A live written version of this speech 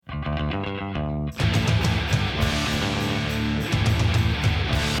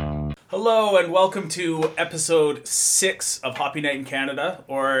Hello and welcome to episode 6 of Hoppy Night in Canada,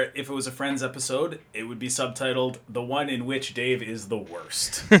 or if it was a Friends episode, it would be subtitled The One in Which Dave is the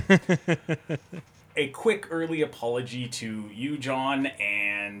Worst. A quick early apology to you, John,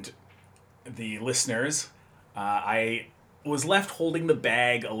 and the listeners. I was left holding the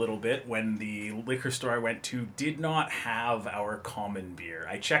bag a little bit when the liquor store I went to did not have our common beer.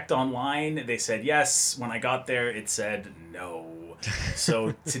 I checked online, they said yes. When I got there, it said no.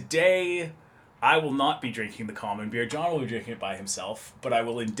 So today, I will not be drinking the common beer. John will be drinking it by himself, but I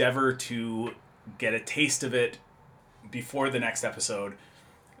will endeavor to get a taste of it before the next episode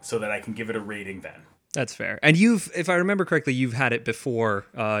so that I can give it a rating then. That's fair. And if I remember correctly, you've had it before,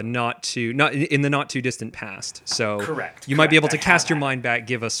 not in the not too distant past. So Correct. You might be able to cast your mind back,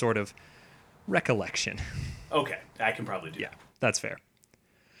 give a sort of recollection. Okay, I can probably do that. Yeah, that's fair.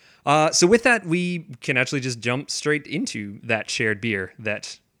 So with that, we can actually just jump straight into that shared beer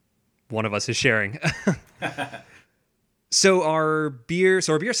that one of us is sharing. So our beer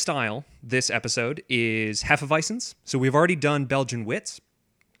style this episode is Hefeweizens. So we've already done Belgian Wits.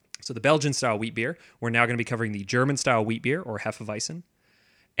 So the Belgian style wheat beer. We're now going to be covering the German style wheat beer, or Hefeweizen.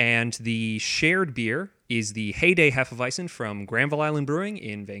 And the shared beer is the Heyday Hefeweizen from Granville Island Brewing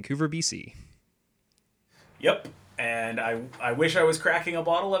in Vancouver, BC. Yep. And I wish I was cracking a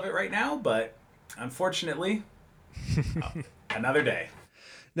bottle of it right now, but unfortunately, another day.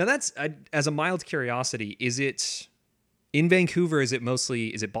 Now that's, as a mild curiosity, is it, in Vancouver, is it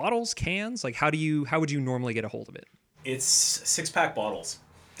bottles, cans? Like how would you normally get a hold of it? It's 6-pack bottles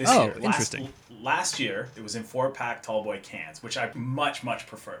this year. Interesting. Last year, it was in 4-pack Tallboy cans, which I much, much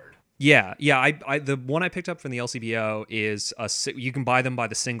preferred. Yeah. I the one I picked up from the LCBO is you can buy them by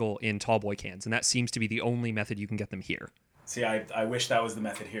the single in Tallboy cans, and that seems to be the only method you can get them here. See, I wish that was the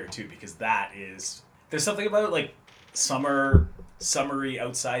method here too, because there's something about like summery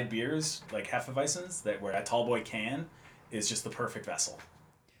outside beers like Hefeweizens where a Tallboy can is just the perfect vessel.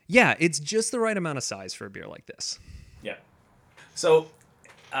 Yeah, it's just the right amount of size for a beer like this. Yeah. So,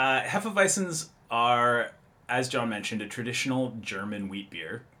 Hefeweizens are, as John mentioned, a traditional German wheat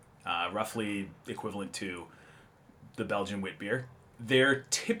beer. Roughly equivalent to the Belgian wheat beer. They're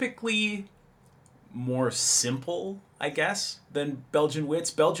typically more simple, I guess, than Belgian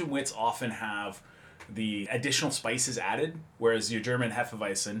wits. Belgian wits often have the additional spices added, whereas your German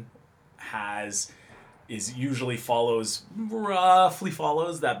Hefeweizen roughly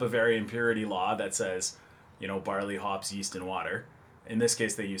follows that Bavarian purity law that says, barley, hops, yeast, and water. In this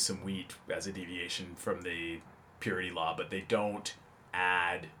case, they use some wheat as a deviation from the purity law, but they don't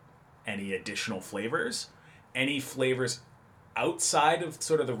add any additional flavors. Any flavors outside of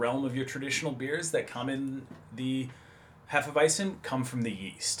sort of the realm of your traditional beers that come in the Hefeweizen come from the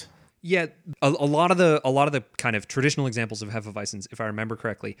yeast. Yeah, a lot of the kind of traditional examples of Hefeweizens, if I remember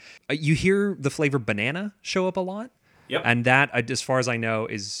correctly, you hear the flavor banana show up a lot. Yep. And that, as far as I know,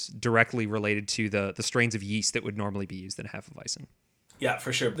 is directly related to the strains of yeast that would normally be used in Hefeweizen. Yeah,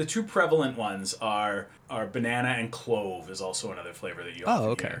 for sure. The two prevalent ones are banana, and clove is also another flavor that you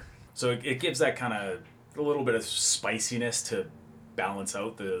often hear. So it gives that kind of a little bit of spiciness to balance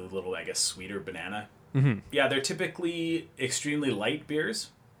out the little, I guess, sweeter banana. Mm-hmm. Yeah, they're typically extremely light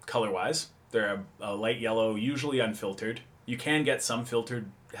beers, color-wise. They're a light yellow, usually unfiltered. You can get some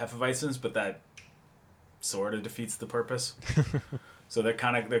filtered Hefeweizens, but that sort of defeats the purpose. So they're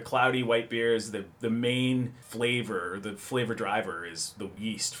cloudy white beers. The main flavor, the flavor driver is the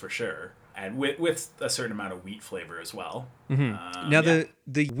yeast for sure. And with a certain amount of wheat flavor as well. Mm-hmm. Now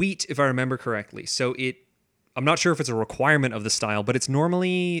the wheat, if I remember correctly, so I'm not sure if it's a requirement of the style, but it's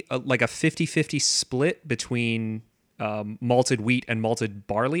normally like a 50-50 split between malted wheat and malted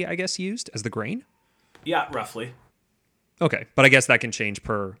barley, I guess, used as the grain? Yeah, roughly. Okay, but I guess that can change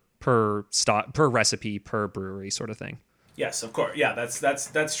per recipe, per brewery sort of thing. Yes, of course. Yeah,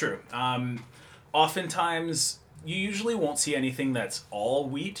 that's true. Oftentimes, you usually won't see anything that's all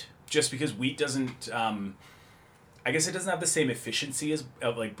wheat, just because wheat doesn't. I guess it doesn't have the same efficiency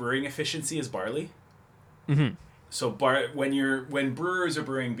brewing efficiency as barley. Mm-hmm. So when brewers are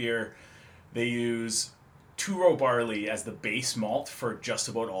brewing beer, they use 2-row barley as the base malt for just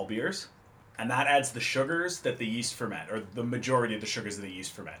about all beers, and that adds the sugars that the yeast ferment, or the majority of the sugars that the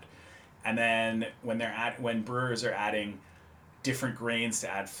yeast ferment. And then when brewers are adding different grains to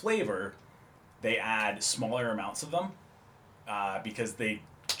add flavor, they add smaller amounts of them because they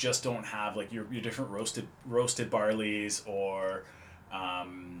just don't have like your different roasted barleys or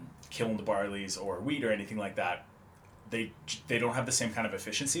kilned barleys or wheat or anything like that. They don't have the same kind of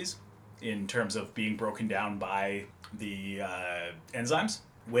efficiencies in terms of being broken down by the enzymes,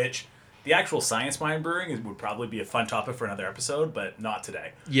 which The actual science behind brewing would probably be a fun topic for another episode, but not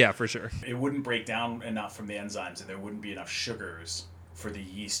today. Yeah, for sure. It wouldn't break down enough from the enzymes, and there wouldn't be enough sugars for the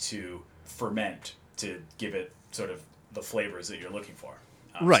yeast to ferment to give it sort of the flavors that you're looking for.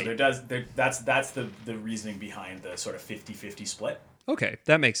 Right. So that's the reasoning behind the sort of 50-50 split. Okay,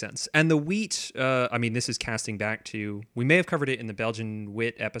 that makes sense. And the wheat, I mean, this is casting back to, we may have covered it in the Belgian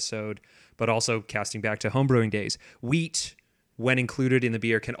wit episode, but also casting back to homebrewing days. Wheat, when included in the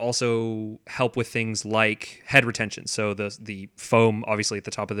beer, can also help with things like head retention. So the foam, obviously, at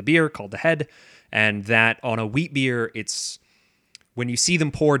the top of the beer, called the head, and that on a wheat beer, it's, when you see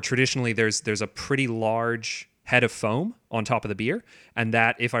them poured, traditionally, there's a pretty large head of foam on top of the beer, and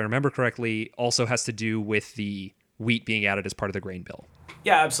that, if I remember correctly, also has to do with the wheat being added as part of the grain bill.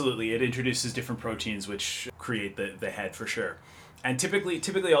 Yeah, absolutely. It introduces different proteins which create the head for sure. And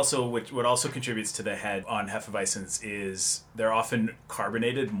typically also what also contributes to the head on Hefeweizens is they're often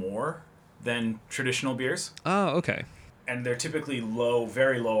carbonated more than traditional beers. Oh, okay. And they're typically low,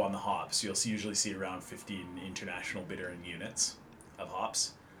 very low on the hops. You'll usually see around 15 international bittering units of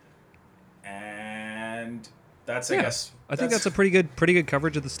hops. And that's, I guess... I think that's a pretty good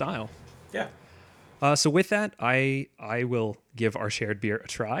coverage of the style. Yeah. So with that, I will give our shared beer a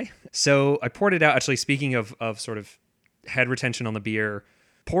try. So I poured it out. Actually, speaking of sort of head retention on the beer,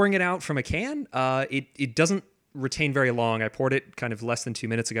 pouring it out from a can, it doesn't retain very long. I poured it kind of less than 2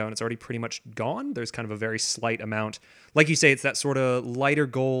 minutes ago, and it's already pretty much gone. There's kind of a very slight amount. Like you say, it's that sort of lighter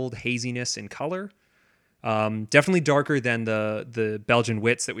gold haziness in color. Definitely darker than the Belgian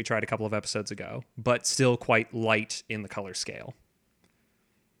wits that we tried a couple of episodes ago, but still quite light in the color scale.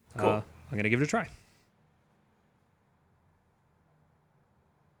 Cool. I'm going to give it a try.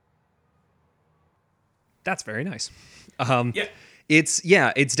 That's very nice. Yeah. It's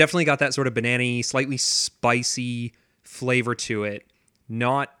definitely got that sort of banana-y, slightly spicy flavor to it.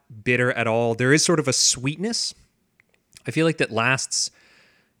 Not bitter at all. There is sort of a sweetness, I feel like, that lasts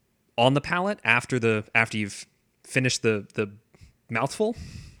on the palate after you've finished the mouthful.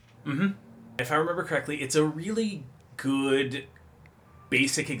 Mm-hmm. If I remember correctly, it's a really good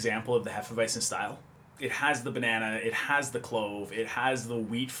basic example of the Hefeweizen style. It has the banana, it has the clove, it has the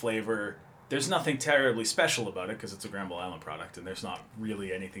wheat flavor. There's nothing terribly special about it because it's a Granville Island product, and there's not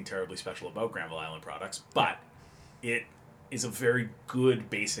really anything terribly special about Granville Island products, but it is a very good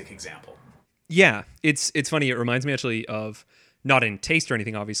basic example. Yeah, it's funny. It reminds me actually of, not in taste or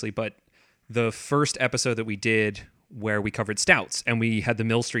anything, obviously, but the first episode that we did where we covered stouts, and we had the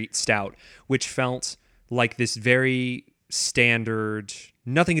Mill Street Stout, which felt like this very standard,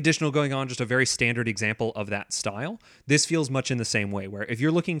 nothing additional going on, just a very standard example of that style. This feels much in the same way, where if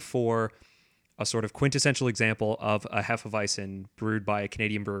you're looking for a sort of quintessential example of a Hefeweizen brewed by a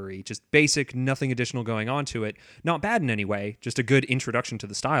Canadian brewery, just basic, nothing additional going on to it, not bad in any way, just a good introduction to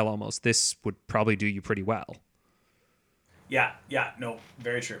the style almost, this would probably do you pretty well. Yeah, no,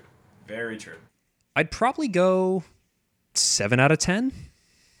 very true. Very true. I'd probably go 7 out of 10.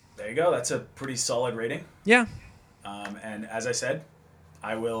 There you go. That's a pretty solid rating. Yeah. And as I said,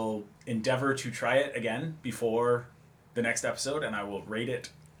 I will endeavor to try it again before the next episode, and I will rate it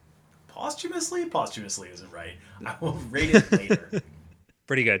posthumously. Posthumously isn't right. I will rate it later.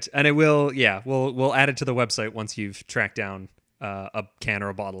 Pretty good. And it will, we'll add it to the website once you've tracked down a can or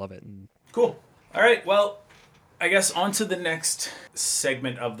a bottle of it. Cool. All right. Well, I guess on to the next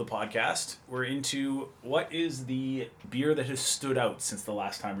segment of the podcast. We're into what is the beer that has stood out since the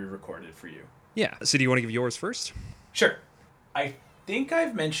last time we recorded for you. Yeah. So do you want to give yours first? Sure. I think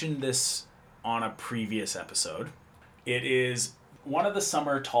I've mentioned this on a previous episode. It is one of the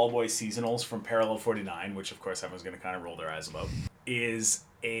summer Tallboy seasonals from Parallel 49, which of course everyone's going to kind of roll their eyes about, is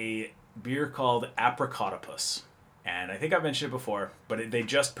a beer called Apricotopus. And I think I've mentioned it before, but it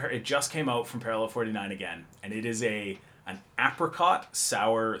just came out from Parallel 49 again, and it is an apricot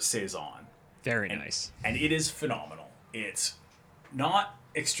sour saison. Very nice. And it is phenomenal. It's not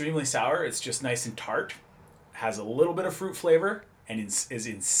extremely sour, it's just nice and tart, has a little bit of fruit flavor, and is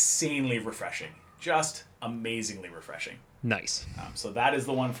insanely refreshing. Just amazingly refreshing. Nice. So that is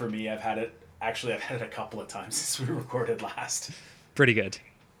the one for me. I've had it a couple of times since we recorded last. Pretty good.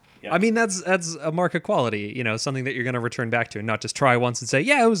 Yep. I mean, that's a mark of quality, something that you're going to return back to and not just try once and say,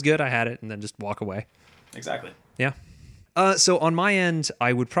 yeah, it was good, I had it, and then just walk away. Exactly. Yeah. So on my end,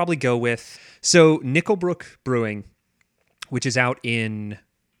 I would probably go with, Nickelbrook Brewing, which is out in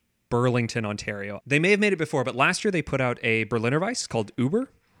Burlington, Ontario. They may have made it before, but last year they put out a Berliner Weiss called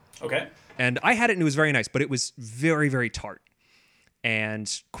Uber. Okay. And I had it and it was very nice, but it was very, very tart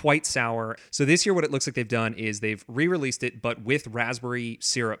and quite sour. So this year what it looks like they've done is they've re-released it, but with raspberry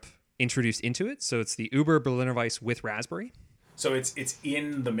syrup introduced into it. So it's the Uber Berliner Weiss with raspberry. So it's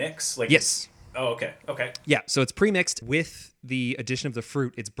in the mix? Like Yes. Oh, okay. Okay. Yeah, so it's pre-mixed with the addition of the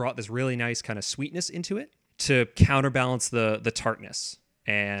fruit. It's brought this really nice kind of sweetness into it to counterbalance the tartness.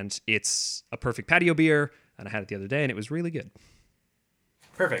 And it's a perfect patio beer, and I had it the other day, and it was really good.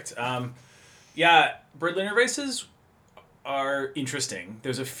 Perfect. Yeah, Berliner Weisses are interesting.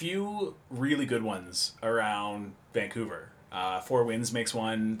 There's a few really good ones around Vancouver. Four Winds makes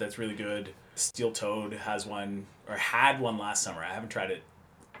one that's really good. Steel Toad has one, or had one last summer. I haven't tried it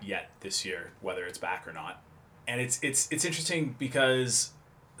yet this year, whether it's back or not. And it's interesting because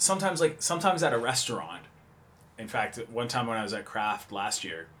sometimes at a restaurant, in fact, one time when I was at Kraft last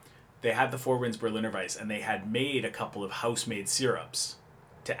year, they had the Four Winds Berliner Weiss, and they had made a couple of house-made syrups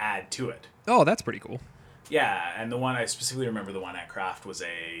to add to it. Oh, that's pretty cool. Yeah, and the one I specifically remember, the one at Kraft, was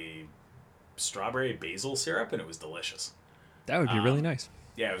a strawberry basil syrup, and it was delicious. That would be really nice.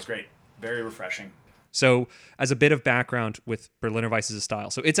 Yeah, it was great. Very refreshing. So, as a bit of background with Berliner Weiss as a style,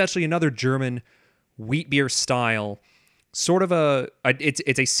 so it's actually another German wheat beer style, sort of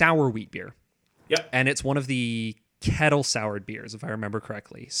it's a sour wheat beer. Yep. And it's one of the kettle soured beers, if I remember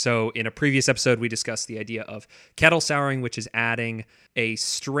correctly. So in a previous episode, we discussed the idea of kettle souring, which is adding a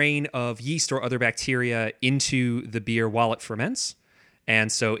strain of yeast or other bacteria into the beer while it ferments.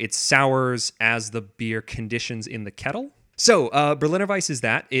 And so it sours as the beer conditions in the kettle. So Berliner Weiss is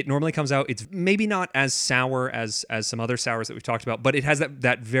that. It normally comes out, it's maybe not as sour as some other sours that we've talked about, but it has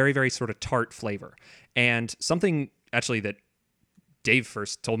that very, very sort of tart flavor. And something actually that Dave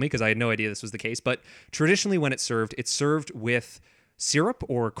first told me, because I had no idea this was the case, but traditionally when it's served with syrup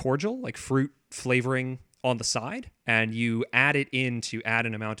or cordial, like fruit flavoring on the side, and you add it in to add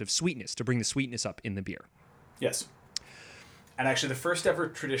an amount of sweetness, to bring the sweetness up in the beer. Yes. And actually, the first ever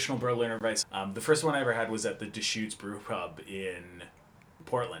traditional Berliner Weiss, the first one I ever had was at the Deschutes Brew Pub in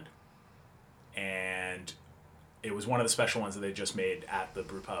Portland. And it was one of the special ones that they just made at the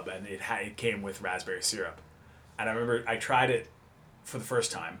brew pub, and it came with raspberry syrup. And I remember I tried it for the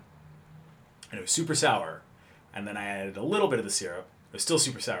first time, and it was super sour. And then I added a little bit of the syrup. It was still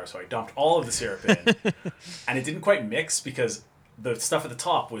super sour, so I dumped all of the syrup in. And it didn't quite mix because the stuff at the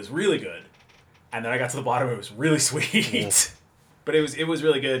top was really good. And then I got to the bottom, it was really sweet. But it was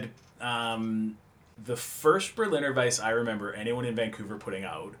really good. The first Berliner Weiss I remember anyone in Vancouver putting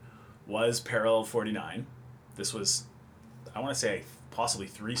out was Parallel 49. This was, I want to say, possibly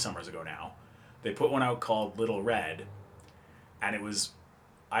 3 summers ago now. They put one out called Little Red, and it was,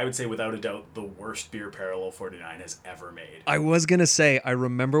 I would say without a doubt, the worst beer Parallel 49 has ever made. I was going to say, I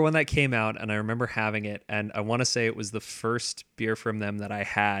remember when that came out, and I remember having it, and I want to say it was the first beer from them that I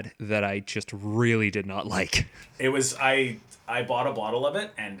had that I just really did not like. It was, I bought a bottle of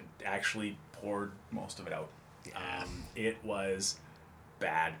it and actually poured most of it out. Yeah. It was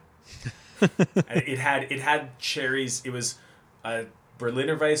bad. It had cherries. It was a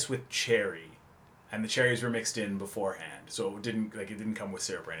Berliner Weiss with cherry, and the cherries were mixed in beforehand, so it didn't come with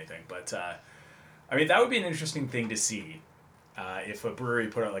syrup or anything. But I mean, that would be an interesting thing to see if a brewery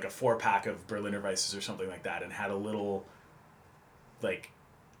put out like a 4-pack of Berliner Weisses or something like that, and had a little like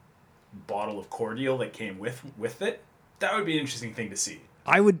bottle of cordial that came with it. That would be an interesting thing to see.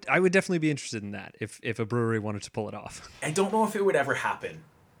 I would definitely be interested in that if a brewery wanted to pull it off. I don't know if it would ever happen,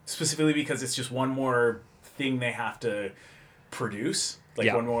 specifically because it's just one more thing they have to produce.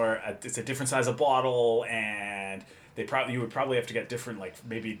 Like one more, it's a different size of bottle, and you would probably have to get different, like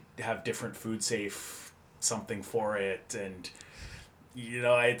maybe have different food safe something for it, and you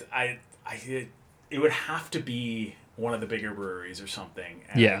know, it would have to be one of the bigger breweries or something.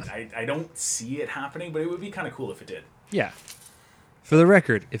 And yeah, I don't see it happening, but it would be kind of cool if it did. Yeah. For the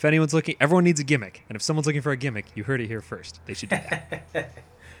record, if anyone's looking, everyone needs a gimmick, and if someone's looking for a gimmick, you heard it here first. They should do that.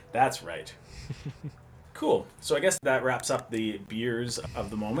 That's right. Cool. So I guess that wraps up the beers of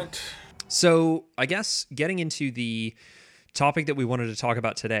the moment. So I guess getting into the topic that we wanted to talk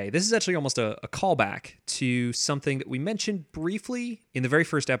about today, this is actually almost a callback to something that we mentioned briefly in the very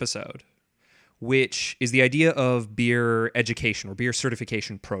first episode, which is the idea of beer education or beer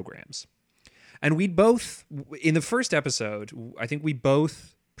certification programs. And we both, in the first episode, I think we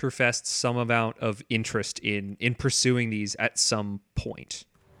both professed some amount of interest in pursuing these at some point.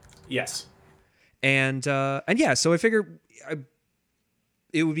 Yes. And yeah, so I figured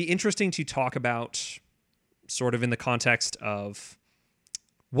it would be interesting to talk about sort of in the context of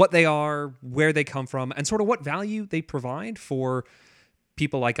what they are, where they come from, and sort of what value they provide for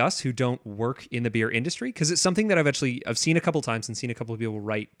people like us who don't work in the beer industry. Because it's something that I've seen a couple times and seen a couple of people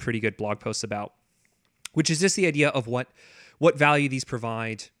write pretty good blog posts about, which is just the idea of what value these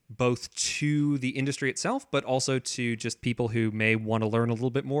provide both to the industry itself, but also to just people who may want to learn a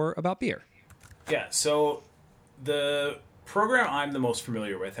little bit more about beer. Yeah, so the program I'm the most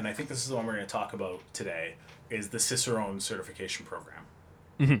familiar with, and I think this is the one we're going to talk about today, is the Cicerone certification program.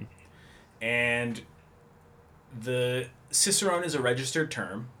 Mm-hmm. And the Cicerone is a registered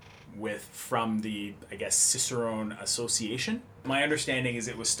term from the, I guess, Cicerone Association. My understanding is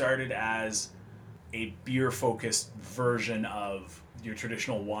it was started as a beer-focused version of your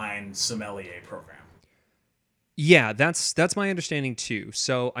traditional wine sommelier program. Yeah, that's my understanding too.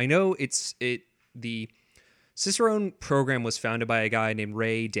 So I know the Cicerone program was founded by a guy named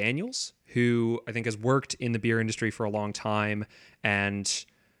Ray Daniels, who I think has worked in the beer industry for a long time and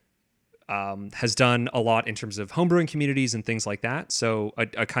has done a lot in terms of homebrewing communities and things like that. So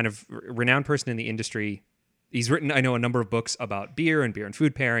a kind of renowned person in the industry. He's written, I know, a number of books about beer and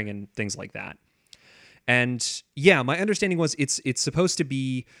food pairing and things like that. And yeah, my understanding was it's supposed to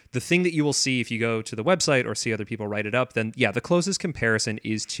be the thing that you will see if you go to the website or see other people write it up. Then yeah, the closest comparison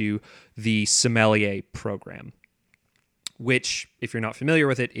is to the sommelier program, which, if you're not familiar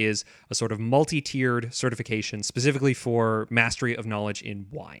with it, is a sort of multi-tiered certification specifically for mastery of knowledge in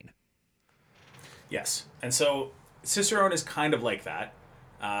wine. Yes. And so Cicerone is kind of like that.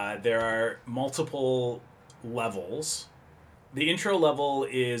 There are multiple levels. The intro level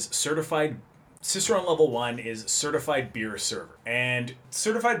is certified. Cicerone level 1 is certified beer server. And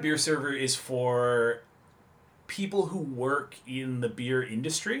certified beer server is for people who work in the beer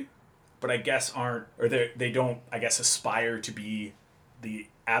industry, but I guess they don't, I guess, aspire to be the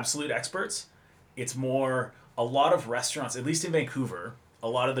absolute experts. It's more, a lot of restaurants, at least in Vancouver, a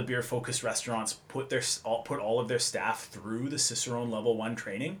lot of the beer-focused restaurants put all of their staff through the Cicerone Level 1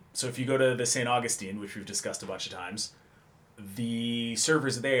 training. So if you go to the St. Augustine, which we've discussed a bunch of times, the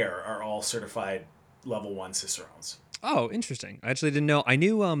servers there are all certified Level 1 Cicerones. Oh, interesting. I actually didn't know. I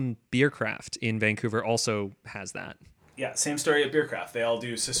knew Beercraft in Vancouver also has that. Yeah, same story at Beercraft. They all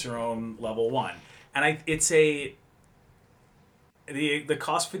do Cicerone Level 1. And the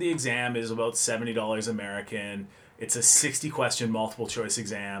cost for the exam is about $70 American. It's a 60-question multiple-choice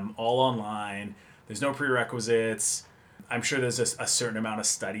exam, all online. There's no prerequisites. I'm sure there's a certain amount of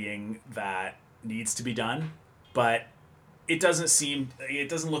studying that needs to be done, but it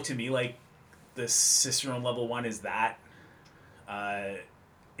doesn't look to me like the Cicerone Level 1 is that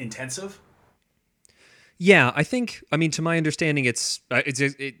intensive. Yeah, I mean, to my understanding, it's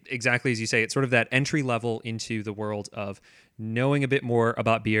exactly as you say. It's sort of that entry level into the world of knowing a bit more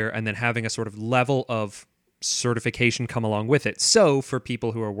about beer and then having a sort of level of certification come along with it. So for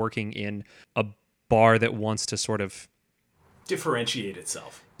people who are working in a bar that wants to sort of differentiate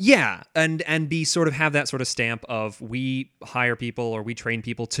itself. Yeah, and be sort of have that sort of stamp of we hire people or we train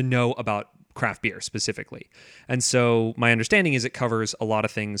people to know about craft beer specifically. And so my understanding is it covers a lot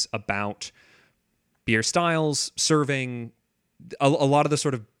of things about beer styles, serving, a lot of the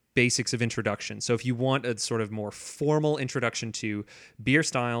sort of basics of introduction. So if you want a sort of more formal introduction to beer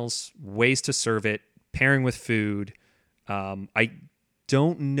styles, ways to serve it, pairing with food, I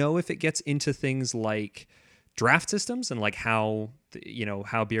don't know if it gets into things like draft systems and like how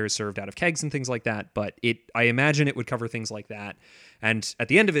beer is served out of kegs and things like that, but I imagine it would cover things like that. And at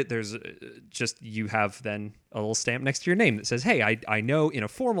the end of it, there's just, you have then a little stamp next to your name that says, hey, I know in a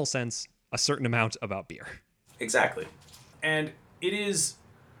formal sense a certain amount about beer. Exactly. And it is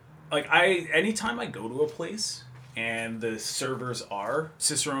like, anytime I go to a place and the servers are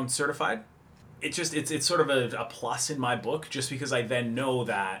Cicerone certified, it's sort of a plus in my book, just because I then know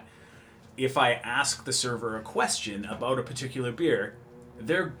that if I ask the server a question about a particular beer,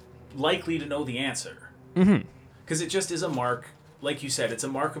 they're likely to know the answer. Mm-hmm. Because it just is a mark, like you said, it's a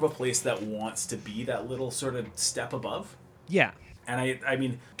mark of a place that wants to be that little sort of step above. Yeah. And I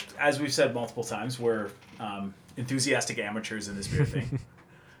mean, as we've said multiple times, we're enthusiastic amateurs in this beer thing.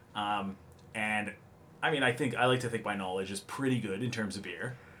 And I mean, I like to think my knowledge is pretty good in terms of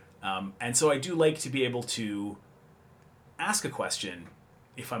beer. And so I do like to be able to ask a question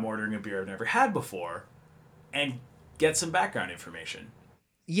if I'm ordering a beer I've never had before and get some background information.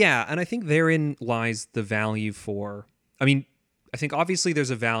 Yeah, and I think therein lies the value I think obviously there's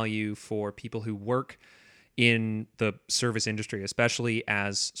a value for people who work in the service industry, especially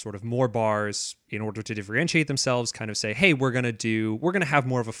as sort of more bars, in order to differentiate themselves, kind of say, hey, we're going to have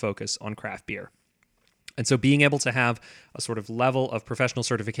more of a focus on craft beer. And so being able to have a sort of level of professional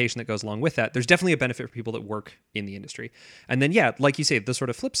certification that goes along with that, there's definitely a benefit for people that work in the industry. And then, yeah, like you say, the sort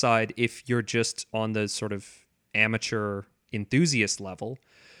of flip side, if you're just on the sort of amateur enthusiast level,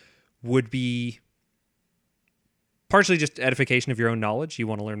 would be partially just edification of your own knowledge. You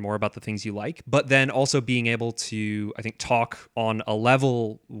want to learn more about the things you like, but then also being able to, I think, talk on a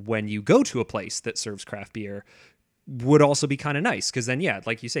level when you go to a place that serves craft beer would also be kind of nice, because then, yeah,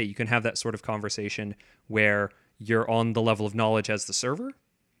 like you say, you can have that sort of conversation where you're on the level of knowledge as the server.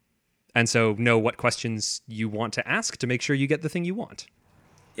 And so know what questions you want to ask to make sure you get the thing you want.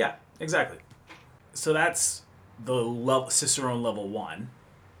 Yeah, exactly. So that's the Cicerone level 1.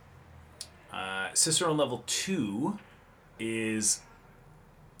 Cicerone level 2 is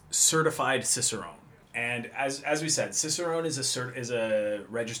certified Cicerone. And as we said, Cicerone is a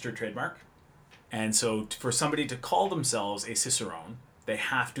registered trademark. And so for somebody to call themselves a Cicerone, they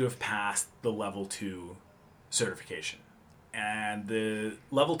have to have passed the level 2 certification. And the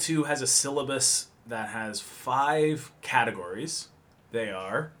level 2 has a syllabus that has 5 categories. They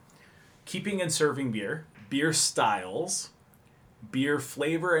are keeping and serving beer, beer styles, beer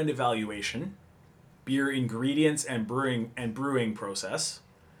flavor and evaluation, beer ingredients and brewing process,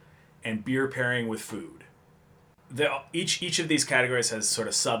 and beer pairing with food. Each of these categories has sort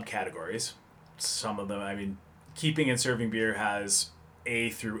of subcategories. Some of them, keeping and serving beer has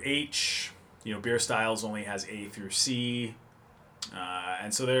A through H. Beer styles only has A through C.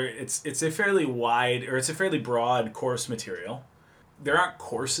 And so it's a fairly wide, or it's a fairly broad course material. There aren't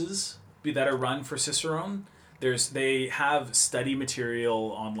courses that are run for Cicerone. They have study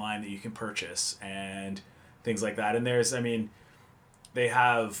material online that you can purchase and things like that. And they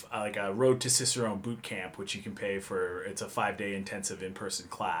have like a Road to Cicerone boot camp, which you can pay for. It's a 5-day intensive in-person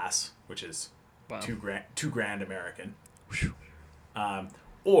class, which is $2,000 American.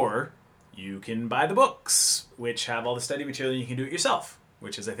 Or you can buy the books, which have all the study material, and you can do it yourself,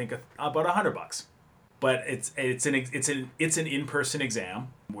 which is I think about $100. But it's an in-person exam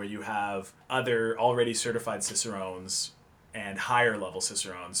where you have other already certified Cicerones and higher level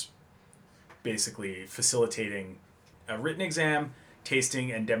Cicerones basically facilitating a written exam,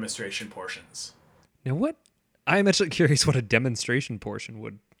 tasting, and demonstration portions. Now I'm actually curious what a demonstration portion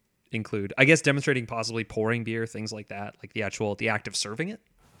would include. I guess demonstrating possibly pouring beer, things like that, like the act of serving it?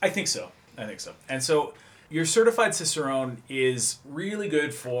 I think so. And so your certified Cicerone is really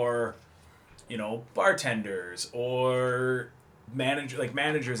good for, bartenders or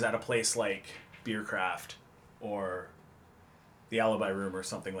managers at a place like Beercraft or the Alibi Room or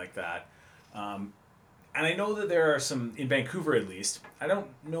something like that. And I know that there are some, in Vancouver at least, I don't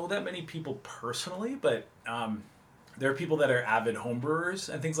know that many people personally, but there are people that are avid homebrewers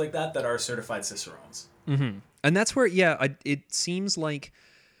and things like that are certified Cicerones. Mm-hmm. And that's where, it seems like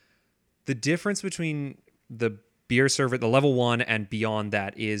the difference between the beer server, the level 1 and beyond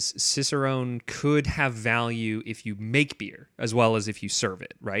that is Cicerone could have value if you make beer as well as if you serve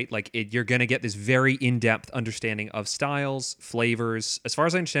it, right? You're going to get this very in-depth understanding of styles, flavors. As far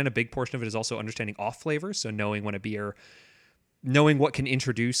as I understand, a big portion of it is also understanding off flavors. So knowing what can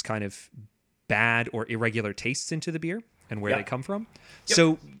introduce kind of bad or irregular tastes into the beer and where they come from. Yep.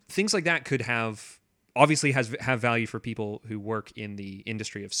 So things like that could obviously have value for people who work in the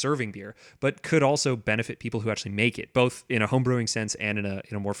industry of serving beer, but could also benefit people who actually make it, both in a homebrewing sense and in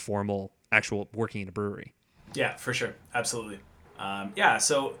a more formal actual working in a brewery. Yeah, for sure. Absolutely.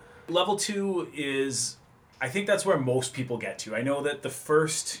 So level 2 is, I think that's where most people get to. I know that the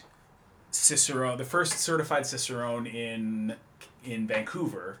first certified Cicerone in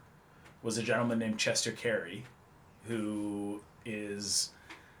Vancouver was a gentleman named Chester Carey, who is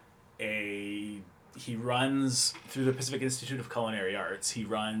he runs through the Pacific Institute of Culinary Arts. He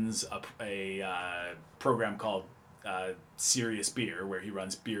runs a program called Serious Beer, where he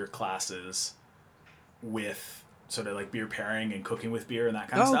runs beer classes with sort of like beer pairing and cooking with beer and that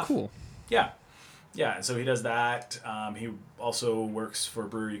kind of stuff. Oh, cool. Yeah. And so he does that. He also works for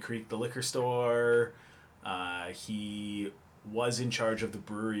Brewery Creek, the liquor store. He was in charge of the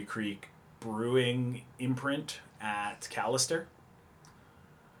Brewery Creek brewing imprint at Callister.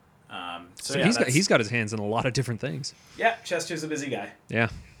 He's got his hands in a lot of different things. Yeah, Chester's a busy guy. Yeah.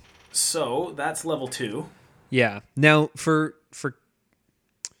 So that's level 2. Yeah. Now for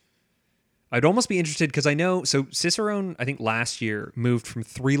I'd almost be interested because I know Cicerone I think last year moved from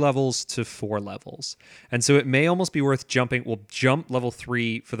 3 levels to 4 levels, and so it may almost be worth jumping. We'll jump level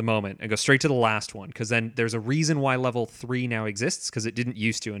 3 for the moment and go straight to the last one because then there's a reason why level 3 now exists because it didn't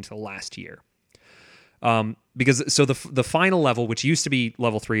used to until last year. Because the final level, which used to be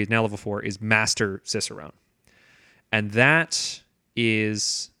level 3, is now level 4, is Master Cicerone. And that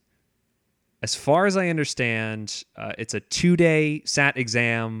is, as far as I understand, it's a 2-day SAT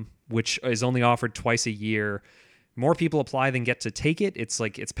exam, which is only offered twice a year. More people apply than get to take it. It's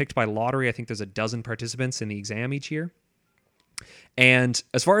picked by lottery. I think there's a dozen participants in the exam each year. And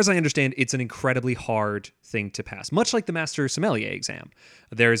as far as I understand, it's an incredibly hard thing to pass, much like the Master Sommelier exam.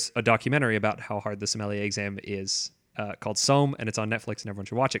 There's a documentary about how hard the sommelier exam is called Somm, and it's on Netflix, and everyone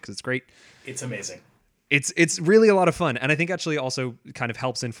should watch it because it's great. It's amazing. It's really a lot of fun, and I think actually also kind of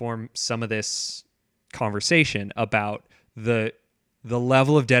helps inform some of this conversation about the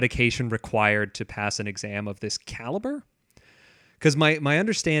level of dedication required to pass an exam of this caliber. Because my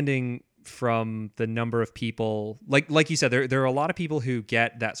understanding from the number of people, like you said, there are a lot of people who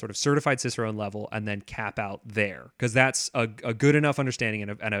get that sort of certified Cicerone level and then cap out there, because that's a good enough understanding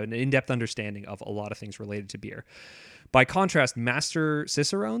and an in-depth understanding of a lot of things related to beer. By contrast, Master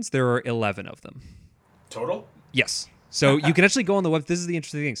Cicerones, there are 11 of them. Total? Yes. So you can actually go on the web. This is the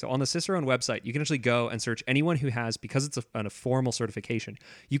interesting thing. So on the Cicerone website, you can actually go and search anyone who has, because it's a formal certification,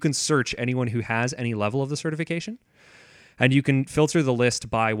 you can search anyone who has any level of the certification. And you can filter the list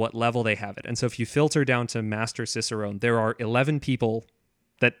by what level they have it. And so if you filter down to Master Cicerone, there are 11 people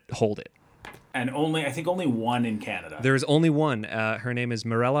that hold it. And I think only one in Canada. There is only one. Her name is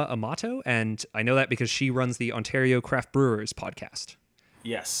Mirella Amato, and I know that because she runs the Ontario Craft Brewers podcast.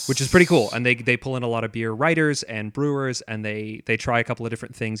 Yes. Which is pretty cool. And they pull in a lot of beer writers and brewers, and they try a couple of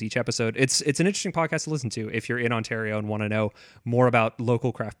different things each episode. It's an interesting podcast to listen to if you're in Ontario and want to know more about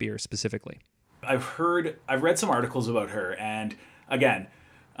local craft beer specifically. I've read some articles about her, and again,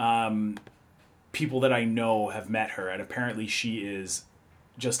 people that I know have met her, and apparently she is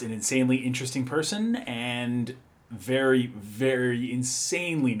just an insanely interesting person and very, very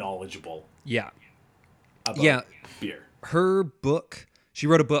insanely knowledgeable. Yeah. About beer. Her book, she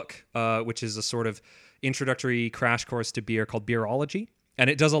wrote a book, which is a sort of introductory crash course to beer called Beerology. And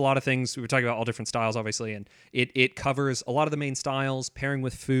it does a lot of things. We were talking about all different styles, obviously, and it covers a lot of the main styles, pairing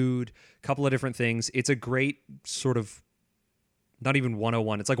with food, a couple of different things. It's a great sort of, not even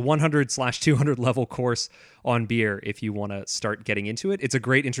 101. It's like 100/200 level course on beer if you want to start getting into it. It's a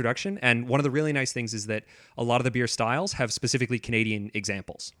great introduction. And one of the really nice things is that a lot of the beer styles have specifically Canadian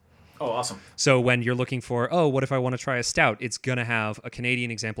examples. Oh, awesome. So when you're looking for, what if I want to try a stout? It's going to have a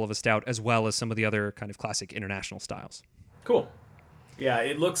Canadian example of a stout as well as some of the other kind of classic international styles. Cool. Yeah,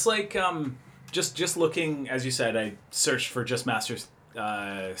 it looks like, just looking, as you said, I searched for just Master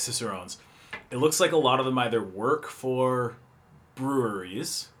Cicerones. It looks like a lot of them either work for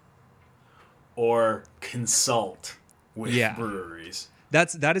breweries or consult with breweries.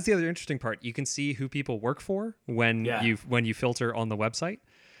 That is the other interesting part. You can see who people work for when you filter on the website.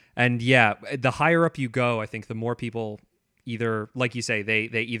 And the higher up you go, I think the more people either, like you say, they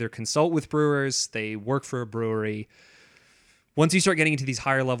either consult with brewers, they work for a brewery. Once you start getting into these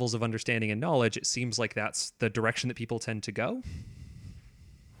higher levels of understanding and knowledge, it seems like that's the direction that people tend to go.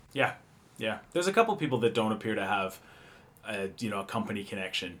 Yeah. There's a couple people that don't appear to have, a company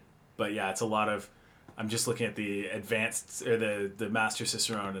connection, but it's a lot of. I'm just looking at the advanced or the Master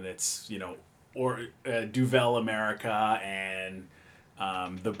Cicerone, and it's Duvel America and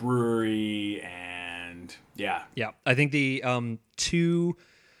the brewery and I think the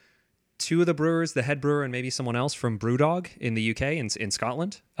two of the brewers, the head brewer and maybe someone else from Brewdog in the UK in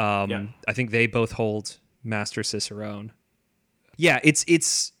Scotland. I think they both hold Master Cicerone. Yeah,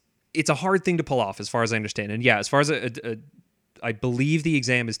 it's a hard thing to pull off as far as I understand. And as far as I believe the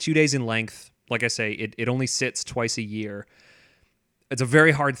exam is 2 days in length. Like I say, it only sits twice a year. It's a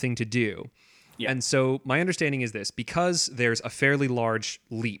very hard thing to do. Yeah. And so my understanding is this, because there's a fairly large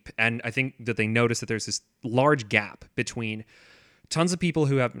leap, and I think that they notice that there's this large gap between tons of people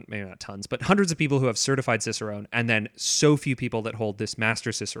who have, maybe not tons, but hundreds of people who have certified Cicerone, and then so few people that hold this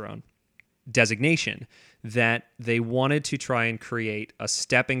Master Cicerone designation, that they wanted to try and create a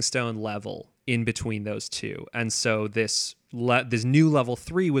stepping stone level in between those two. And so this new level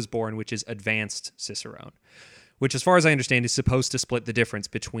 3 was born, which is Advanced Cicerone, which, as far as I understand, is supposed to split the difference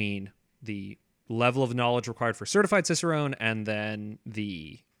between the level of knowledge required for certified Cicerone and then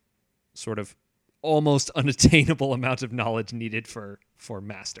the sort of almost unattainable amount of knowledge needed for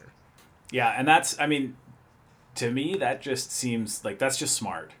master. Yeah, and to me, that just seems like that's just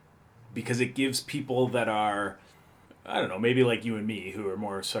smart, because it gives people that are, I don't know, maybe like you and me, who are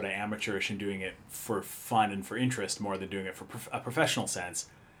more sort of amateurish and doing it for fun and for interest more than doing it for a professional sense.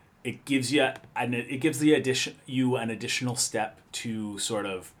 It gives you an additional step to sort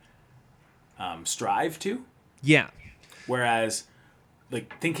of strive to. Yeah. Whereas,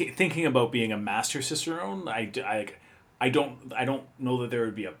 like thinking about being a Master Cicerone, I don't know that there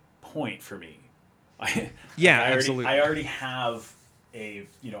would be a point for me. Absolutely. I already have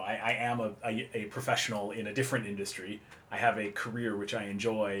I am a professional in a different industry. I have a career which I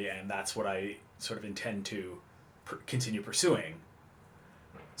enjoy, and that's what I sort of intend to continue pursuing.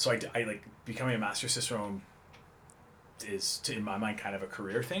 So I like becoming a Master Cicerone is, in my mind, kind of a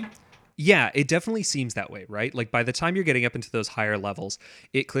career thing. Yeah, it definitely seems that way, right? Like by the time you're getting up into those higher levels,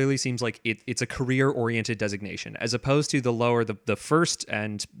 it clearly seems like it's a career-oriented designation, as opposed to the lower, the first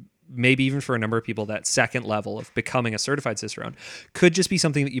and maybe even for a number of people, that second level of becoming a certified Cicerone could just be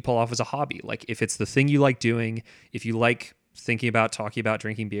something that you pull off as a hobby. Like if it's the thing you like doing, if you like thinking about, talking about,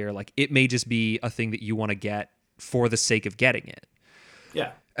 drinking beer, like it may just be a thing that you want to get for the sake of getting it.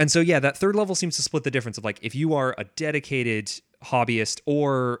 Yeah. And so, yeah, that third level seems to split the difference of like if you are a dedicated hobbyist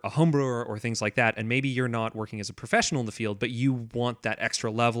or a homebrewer or things like that, and maybe you're not working as a professional in the field, but you want that extra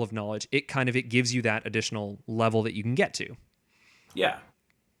level of knowledge, it gives you that additional level that you can get to. Yeah.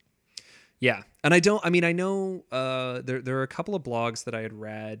 Yeah. And I know there are a couple of blogs that I had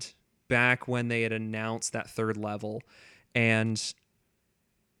read back when they had announced that third level. And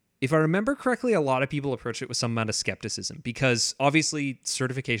if I remember correctly, a lot of people approached it with some amount of skepticism because obviously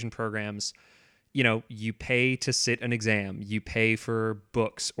certification programs, you know, you pay to sit an exam, you pay for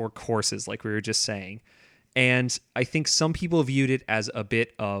books or courses like we were just saying. And I think some people viewed it as a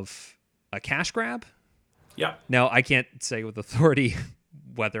bit of a cash grab. Yeah. Now, I can't say with authority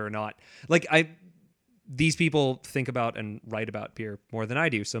whether or not, these people think about and write about beer more than I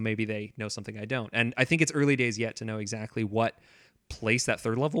do, so maybe they know something I don't. And I think it's early days yet to know exactly what place that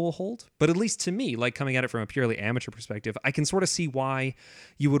third level will hold. But at least to me, like coming at it from a purely amateur perspective, I can sort of see why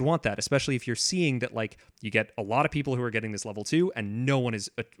you would want that, especially if you're seeing that like you get a lot of people who are getting this level 2 and no one is,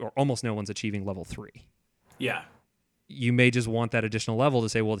 or almost no one's achieving level 3. Yeah. You may just want that additional level to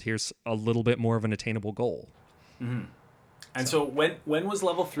say, well, here's a little bit more of an attainable goal. Mm-hmm. And so when was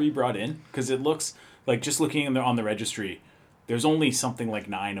level 3 brought in? Because it looks like, just looking on the registry, there's only something like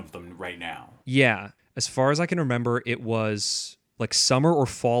 9 of them right now. Yeah. As far as I can remember, it was like summer or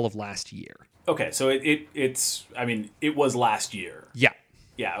fall of last year. Okay, so it was last year. Yeah.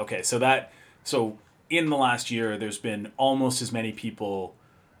 Yeah, okay. So in the last year, there's been almost as many people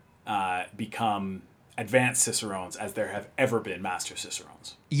become advanced Cicerones as there have ever been master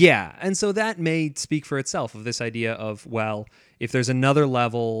Cicerones. Yeah, and so that may speak for itself of this idea of, well, if there's another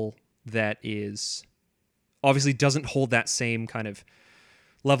level that is obviously doesn't hold that same kind of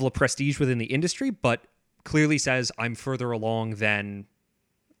level of prestige within the industry, but clearly says I'm further along than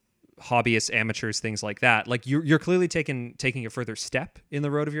hobbyists, amateurs, things like that. Like you're clearly taking a further step in the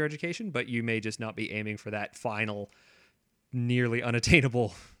road of your education, but you may just not be aiming for that final, nearly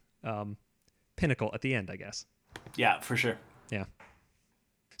unattainable pinnacle at the end, I guess. Yeah, for sure. Yeah.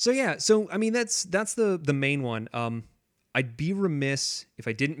 So I mean that's the main one. I'd be remiss if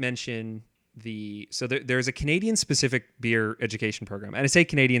I didn't mention there's a Canadian specific beer education program. And I say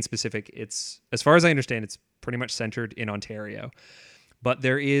Canadian specific, it's, as far as I understand, it's pretty much centered in Ontario. But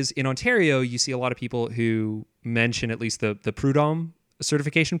there is, in Ontario, you see a lot of people who mention at least the Prud'homme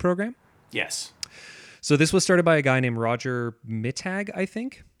certification program. Yes. So this was started by a guy named Roger Mittag, I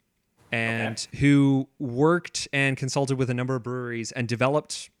think, and who worked and consulted with a number of breweries and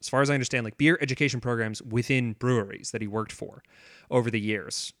developed, as far as I understand, like beer education programs within breweries that he worked for over the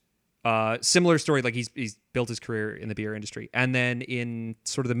years. Similar story, like he's built his career in the beer industry. And then in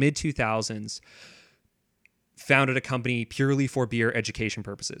sort of the mid-2000s, founded a company purely for beer education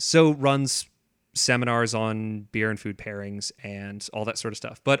purposes. So runs seminars on beer and food pairings and all that sort of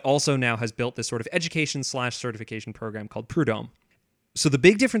stuff. But also now has built this sort of education/certification program called Prud'homme. So the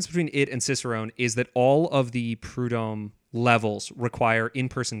big difference between it and Cicerone is that all of the Prud'homme levels require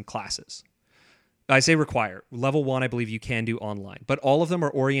in-person classes. I say require. Level 1, I believe you can do online, but all of them are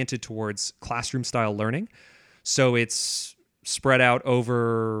oriented towards classroom-style learning. So it's spread out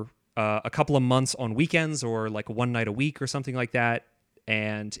over a couple of months on weekends or like one night a week or something like that.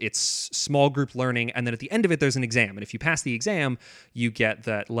 And it's small group learning. And then at the end of it, there's an exam. And if you pass the exam, you get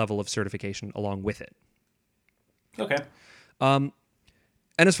that level of certification along with it. Okay. And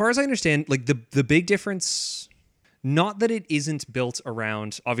as far as I understand, like the big difference, not that it isn't built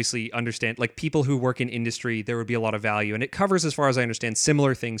around, obviously understand, like people who work in industry, there would be a lot of value. And it covers, as far as I understand,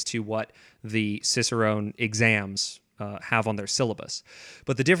 similar things to what the Cicerone exams have on their syllabus.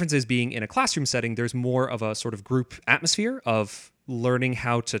 But the difference is, being in a classroom setting, there's more of a sort of group atmosphere of learning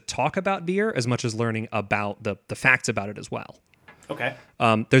how to talk about beer as much as learning about the facts about it as well. Okay.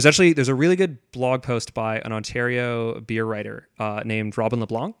 There's a really good blog post by an Ontario beer writer named Robin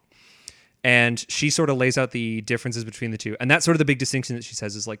LeBlanc. And she sort of lays out the differences between the two. And that's sort of the big distinction that she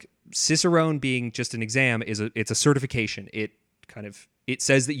says is, like, Cicerone being just an exam it's a certification. It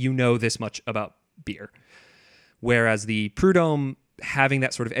says that you know this much about beer. Whereas the Prud'homme, having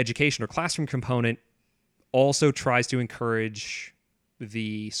that sort of education or classroom component, also tries to encourage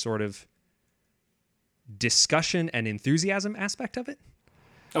the sort of discussion and enthusiasm aspect of it.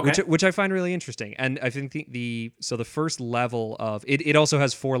 Okay. Which I find really interesting. And I think the first level of it also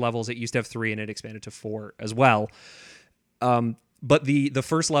has 4 levels. It used to have 3 and it expanded to 4 as well. But the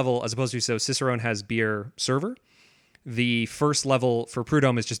first level, as opposed to, so Cicerone has beer server. The first level for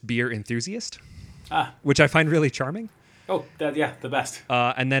Prud'homme is just beer enthusiast, Ah. which I find really charming. Oh, yeah, the best.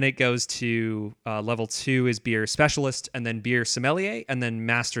 And then it goes to level 2 is beer specialist, and then beer sommelier, and then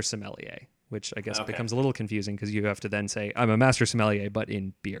master sommelier, which I guess becomes a little confusing because you have to then say, I'm a master sommelier, but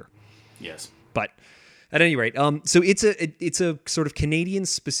in beer. Yes. But at any rate, so it's a sort of Canadian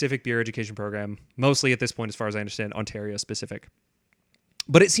specific beer education program, mostly at this point, as far as I understand, Ontario specific.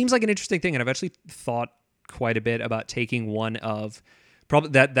 But it seems like an interesting thing, and I've actually thought quite a bit about taking one of probably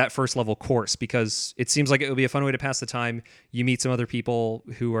that first level course, because it seems like it would be a fun way to pass the time. You meet some other people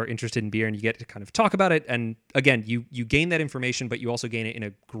who are interested in beer, and you get to kind of talk about it. And again, you gain that information, but you also gain it in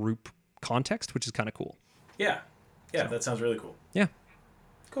a group context, which is kind of cool. Yeah. Yeah, that sounds really cool. Yeah.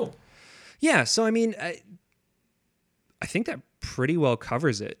 Cool. Yeah, so I mean, I think that pretty well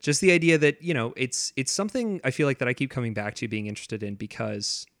covers it. Just the idea that, you know, it's something I feel like that I keep coming back to being interested in,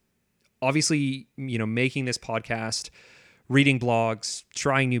 because obviously, you know, making this podcast, reading blogs,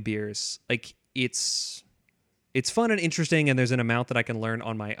 trying new beers, like it's fun and interesting, and there's an amount that I can learn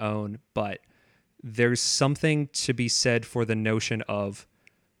on my own, but there's something to be said for the notion of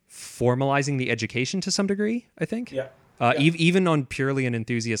formalizing the education to some degree, I think. Yeah. Even on purely an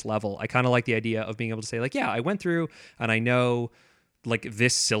enthusiast level, I kind of like the idea of being able to say, like, yeah, I went through and I know like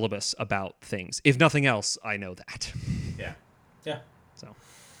this syllabus about things. If nothing else, I know that. Yeah. Yeah. So.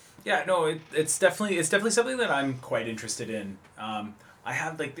 Yeah, no, it's definitely something that I'm quite interested in. I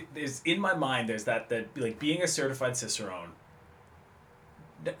have there's in my mind there's that like being a certified Cicerone.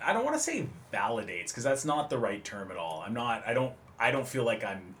 I don't want to say validates, because that's not the right term at all. I don't feel like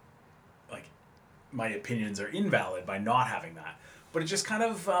I'm like my opinions are invalid by not having that. But it just kind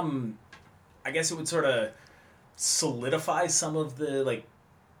of I guess it would sort of solidify some of the like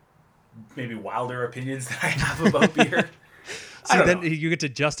maybe wilder opinions that I have about beer. See, then you get to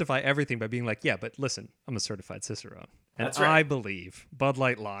justify everything by being like, yeah, but listen, I'm a certified Cicerone. And That's right. I believe Bud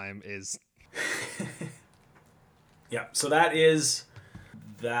Light Lime is... Yeah, so that is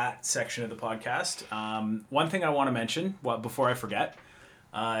that section of the podcast. One thing I want to mention, before I forget,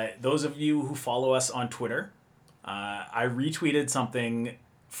 those of you who follow us on Twitter, I retweeted something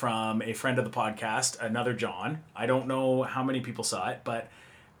from a friend of the podcast, another John. I don't know how many people saw it, but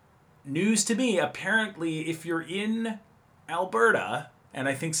news to me, apparently if you're in Alberta, and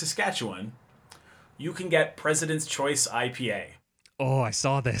I think Saskatchewan, you can get President's Choice IPA. Oh, I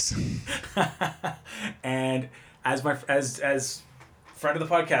saw this. And as friend of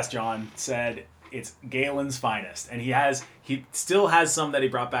the podcast John said, it's Galen's finest, and he still has some that he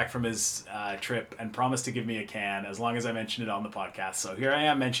brought back from his trip and promised to give me a can as long as I mention it on the podcast. So here I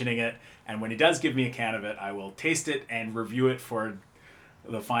am mentioning it, and when he does give me a can of it, I will taste it and review it for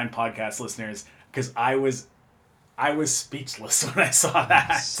the fine podcast listeners, because I was speechless when I saw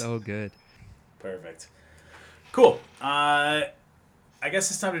that. So good. Perfect. Cool. I guess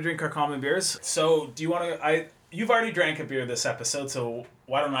it's time to drink our common beers. So do you want to... You've already drank a beer this episode, so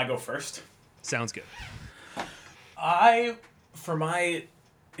why don't I go first? Sounds good. For my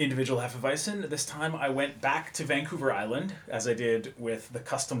individual Hefeweizen, this time I went back to Vancouver Island, as I did with the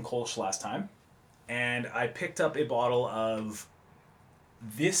custom Kolsch last time, and I picked up a bottle of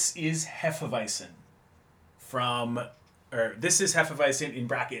This is Hefeweizen This is Hefeweizen in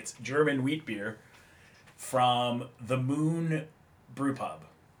brackets, German wheat beer, from the Moon Brew Pub,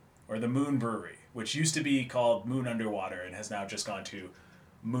 or the Moon Brewery, which used to be called Moon Underwater and has now just gone to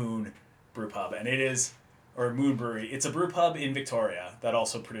Moon Brew Pub. And or Moon Brewery, it's a brew pub in Victoria that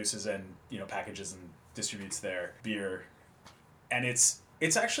also produces and, packages and distributes their beer. And it's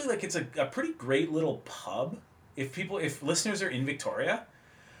actually like, it's a pretty great little pub. If listeners are in Victoria,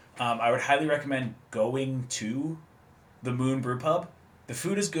 I would highly recommend going to the Moon Brew Pub. The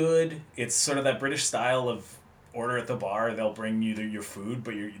food is good. It's sort of that British style of order at the bar. They'll bring you your food,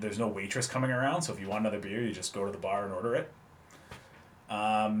 but there's no waitress coming around. So if you want another beer, you just go to the bar and order it.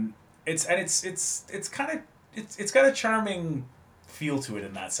 It's got a charming feel to it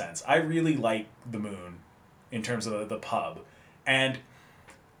in that sense. I really like the Moon in terms of the pub, and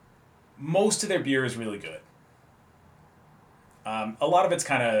most of their beer is really good. A lot of it's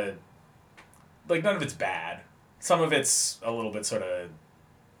kind of like, none of it's bad. Some of it's a little bit sort of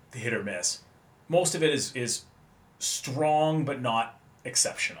hit or miss. Most of it is strong but not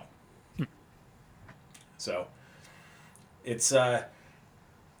exceptional. So it's a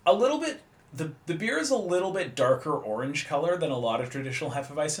little bit, the beer is a little bit darker orange color than a lot of traditional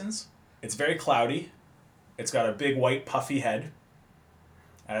Hefeweizens. It's very cloudy. It's got a big white puffy head,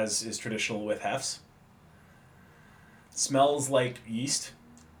 as is traditional with Hefs. Smells like yeast.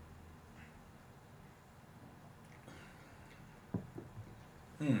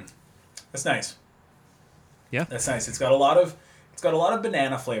 That's nice. Yeah. That's nice. It's got a lot of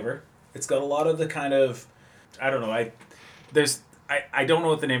banana flavor. It's got a lot of the kind of, I don't know. I don't know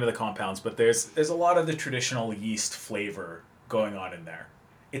what the name of the compounds, but there's a lot of the traditional yeast flavor going on in there.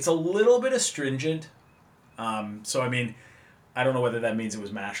 It's a little bit astringent. So I mean, I don't know whether that means it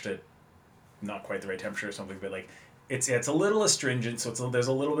was mashed at not quite the right temperature or something, but like it's a little astringent. So there's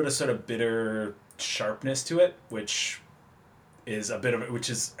a little bit of sort of bitter sharpness to it, which is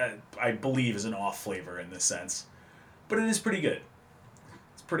I believe is an off flavor in this sense, but it is pretty good.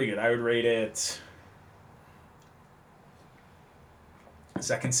 It's pretty good. I would rate it.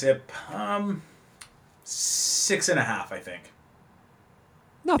 Second sip, 6.5, I think.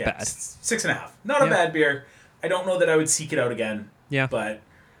 Not Yeah, bad. 6.5. Not a bad beer. I don't know that I would seek it out again. Yeah. But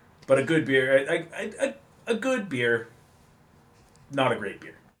a good beer. A good beer. Not a great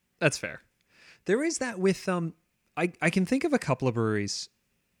beer. That's fair. There is that with I can think of a couple of breweries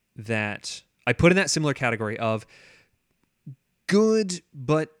that I put in that similar category of good,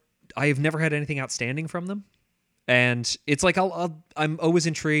 but I have never had anything outstanding from them. And it's like I'm always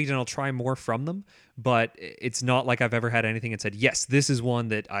intrigued and I'll try more from them, but it's not like I've ever had anything and said, yes, this is one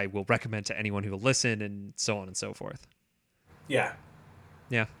that I will recommend to anyone who will listen, and so on and so forth. Yeah.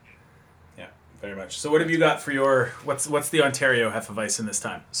 Yeah. Yeah, very much. So what have you got for your what's the Ontario Hefeweizen this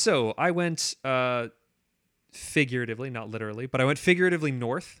time? So I went figuratively, not literally, but I went figuratively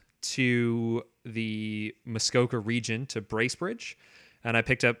north to the Muskoka region to Bracebridge, and I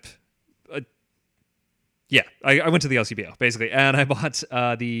picked up I went to the LCBO, basically, and I bought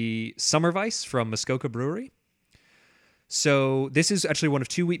the Summer Weiss from Muskoka Brewery. So this is actually one of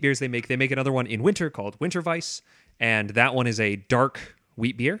two wheat beers they make. They make another one in winter called Winter Weiss, and that one is a dark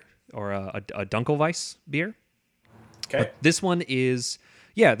wheat beer, or a Dunkelweiss beer. Okay. But this one is,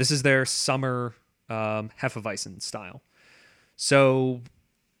 this is their summer Hefeweizen style. So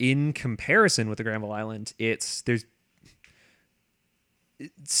in comparison with the Granville Island, there's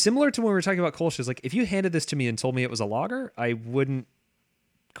similar to when we were talking about Kolsch's. Like, if you handed this to me and told me it was a lager, I wouldn't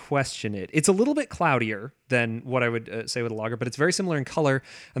question it. It's a little bit cloudier than what I would say with a lager, but it's very similar in color,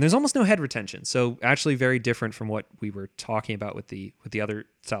 and there's almost no head retention. So actually very different from what we were talking about with the other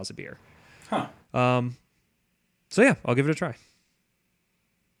styles of beer. Huh. So yeah, I'll give it a try.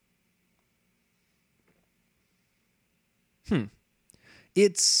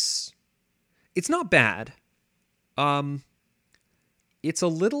 It's not bad. It's a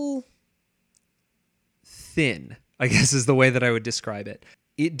little thin, I guess is the way that I would describe it.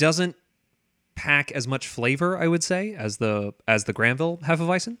 It doesn't pack as much flavor, I would say, as the Granville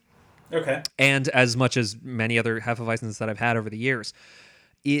Hefeweizen. Okay. And as much as many other Hefeweizens that I've had over the years.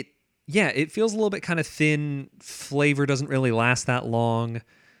 It feels a little bit kind of thin. Flavor doesn't really last that long.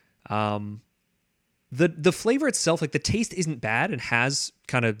 The flavor itself, like the taste isn't bad and has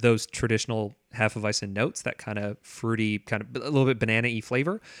kind of those traditional Hefeweizen notes, that kind of fruity, kind of a little bit banana-y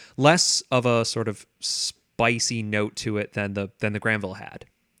flavor. Less of a sort of spicy note to it than the Granville had.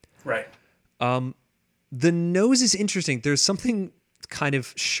 Right. The nose is interesting. There's something kind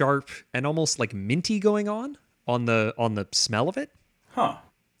of sharp and almost like minty going on the smell of it. Huh.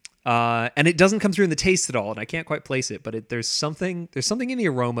 And it doesn't come through in the taste at all, and I can't quite place it, but there's something in the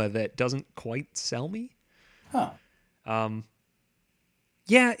aroma that doesn't quite sell me. Huh.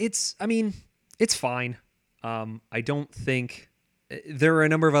 Yeah, it's fine. I don't think there are a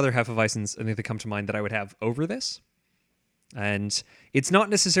number of other Hefeweizens I think that come to mind that I would have over this. And it's not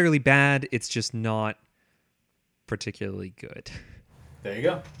necessarily bad, it's just not particularly good. There you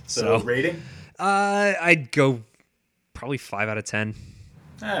go. So rating? I'd go probably 5 out of 10.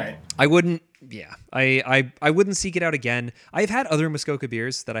 All right. I wouldn't. Yeah, I wouldn't seek it out again. I've had other Muskoka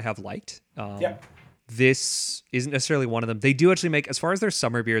beers that I have liked. This isn't necessarily one of them. They do actually make, as far as their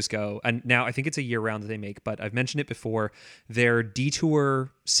summer beers go, and now I think it's a year round that they make, but I've mentioned it before. Their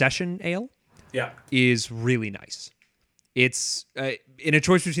Detour Session Ale is really nice. It's in a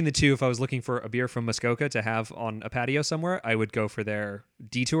choice between the two. If I was looking for a beer from Muskoka to have on a patio somewhere, I would go for their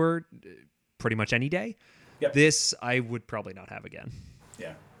Detour pretty much any day. Yep. This I would probably not have again.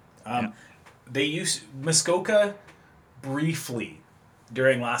 Yeah. They used Muskoka briefly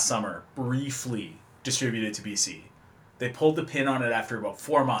during last summer, distributed to BC. They pulled the pin on it after about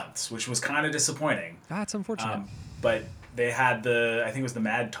 4 months, which was kind of disappointing. That's unfortunate. But they had I think it was the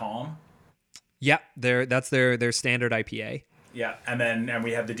Mad Tom. Yeah, that's their standard IPA. Yeah, and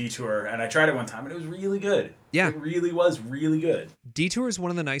we had the Detour, and I tried it one time, and it was really good. Yeah. It really was really good. Detour is one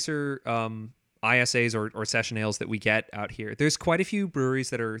of the nicer ISAs or session ales that we get out here. There's quite a few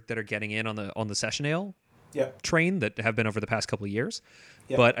breweries that are getting in on the session ale train that have been over the past couple of years.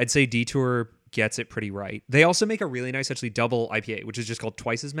 Yep. But I'd say Detour gets it pretty right. They also make a really nice, actually, double IPA, which is just called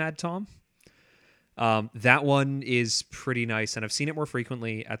Twice as Mad Tom. That one is pretty nice, and I've seen it more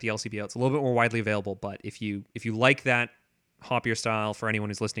frequently at the LCBO. It's a little bit more widely available, but if you like that hoppier style, for anyone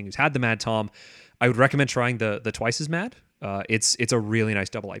who's listening who's had the Mad Tom, I would recommend trying the Twice as Mad. It's a really nice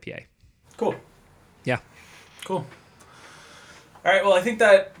double IPA. Cool. Yeah. Cool. All right, well, I think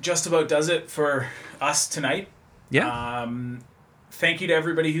that just about does it for us tonight. Yeah. Thank you to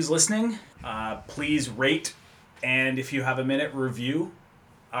everybody who's listening. Please rate, and if you have a minute, review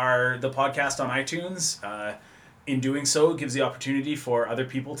the podcast on iTunes. In doing so, it gives the opportunity for other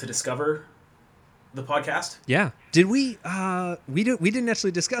people to discover the podcast. Yeah. Did we didn't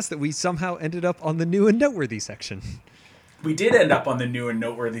actually discuss that we somehow ended up on the new and noteworthy section. We did end up on the new and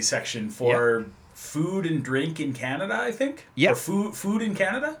noteworthy section for food and drink in Canada, I think. Yeah. Or food in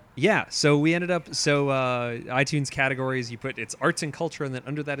Canada? Yeah. So we ended up, iTunes categories, you put it's arts and culture, and then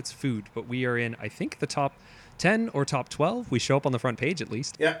under that it's food. But we are in, I think, the top 10 or top 12. We show up on the front page at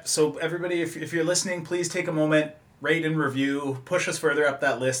least. Yeah. So everybody, if you're listening, please take a moment, rate and review, push us further up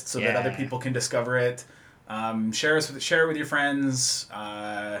that list so that other people can discover it. Share it with your friends.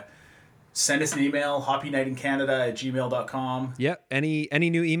 Send us an email, hoppynightincanada@gmail.com. Yeah, any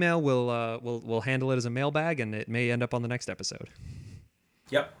new email, we'll handle it as a mailbag, and it may end up on the next episode.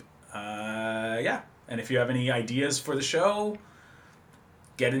 Yep. Yeah. And if you have any ideas for the show,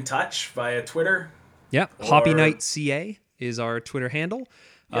 get in touch via Twitter. Yeah, HoppyNightCA is our Twitter handle.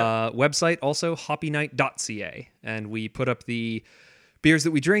 Yep. Website also hoppynight.ca, and we put up the beers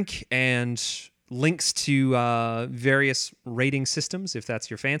that we drink and links to various rating systems if that's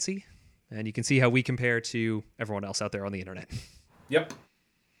your fancy. And you can see how we compare to everyone else out there on the internet. Yep.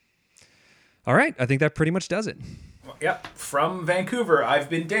 All right. I think that pretty much does it. Yep. From Vancouver, I've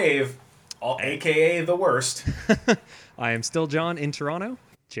been Dave, a.k.a. the worst. I am still John in Toronto.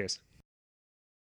 Cheers.